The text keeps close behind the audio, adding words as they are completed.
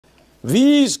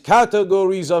These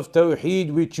categories of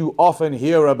Tawheed which you often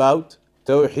hear about,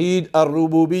 Tawheed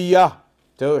al-Rububiyyah,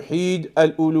 Tawheed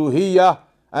al-Uluhiyyah,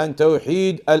 and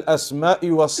Tawheed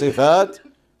al-Asma'i was-Sifat,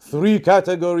 three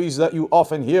categories that you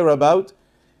often hear about,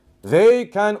 they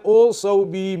can also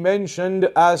be mentioned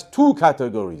as two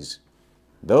categories.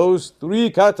 Those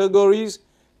three categories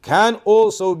can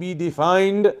also be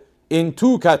defined in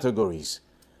two categories.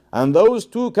 And those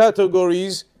two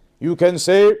categories, you can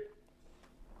say,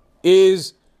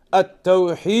 is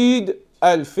at-Tawheed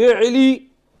al-Fi'li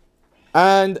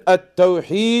and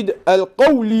at-Tawheed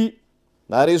al-Qawli.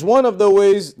 That is one of the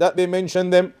ways that they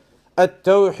mention them.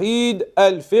 At-Tawheed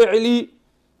al-Fi'li,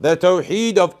 the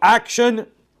Tawheed of action,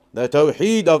 the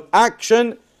Tawheed of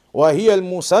action, وهي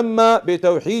المسمى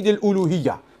بتوحيد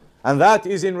الألوهية. And that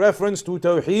is in reference to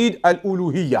Tawheed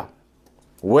al-Uluhiyyah,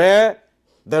 where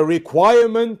the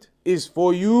requirement is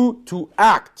for you to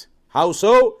act. How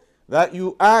so? That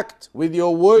you act with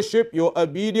your worship, your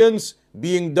obedience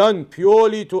being done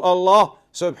purely to Allah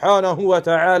subhanahu wa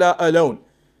ta'ala alone.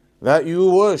 That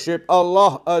you worship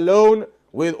Allah alone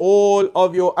with all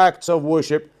of your acts of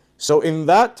worship. So in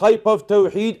that type of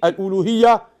Tawheed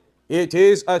al-Uluhiyyah, it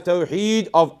is a Tawheed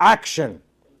of action.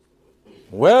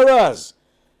 Whereas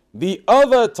the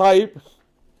other type,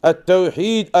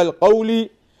 at-Tawheed al-Qawli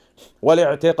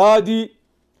wal-i'tiqadi,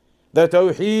 the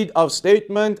Tawheed of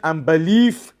statement and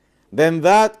belief, then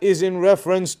that is in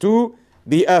reference to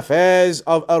the affairs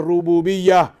of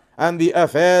al-Rububiyyah and the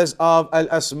affairs of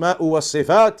al-Asma'u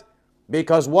was-Sifat,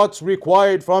 because what's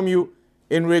required from you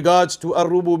in regards to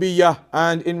al-Rububiyyah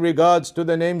and in regards to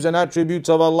the names and attributes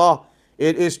of Allah,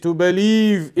 it is to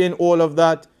believe in all of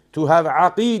that, to have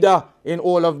aqeedah in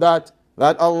all of that,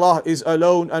 that Allah is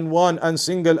alone and one and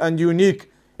single and unique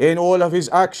in all of His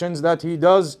actions that He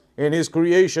does in His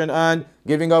creation and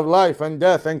giving of life and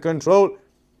death and control,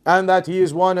 and that He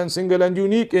is one and single and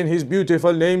unique in His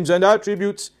beautiful names and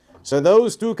attributes. So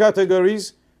those two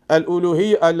categories,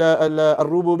 al-Uluhiyyah,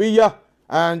 al-Rububiyyah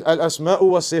and al-Asma'u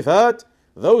was-Sifat,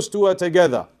 those two are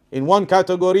together in one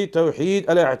category, Tawheed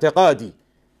al-I'tiqadi.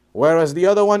 Whereas the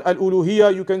other one,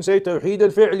 al-Uluhiyyah, you can say Tawheed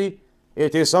al-Fi'li.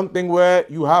 It is something where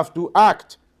you have to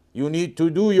act. You need to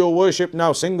do your worship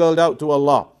now singled out to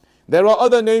Allah. There are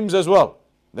other names as well.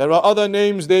 There are other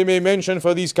names they may mention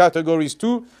for these categories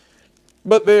too.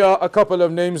 But there are a couple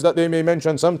of names that they may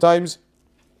mention sometimes.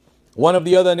 One of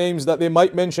the other names that they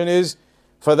might mention is,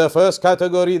 for the first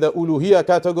category, the Uluhiyyah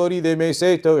category, they may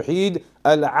say Tawheed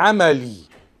al-Amali.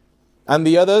 And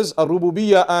the others,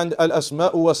 al-Rububiyyah and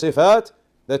al-Asma'u was-Sifat,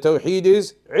 the Tawheed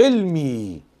is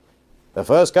Ilmi. The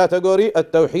first category,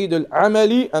 al-Tawheed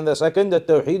al-Amali, and the second,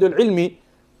 al-Tawheed al-Ilmi.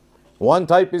 One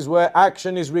type is where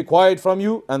action is required from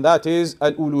you, and that is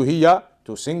al-Uluhiyyah,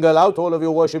 to single out all of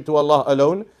your worship to Allah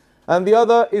alone. And the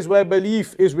other is where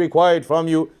belief is required from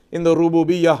you in the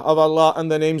Rububiyyah of Allah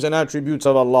and the names and attributes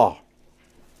of Allah.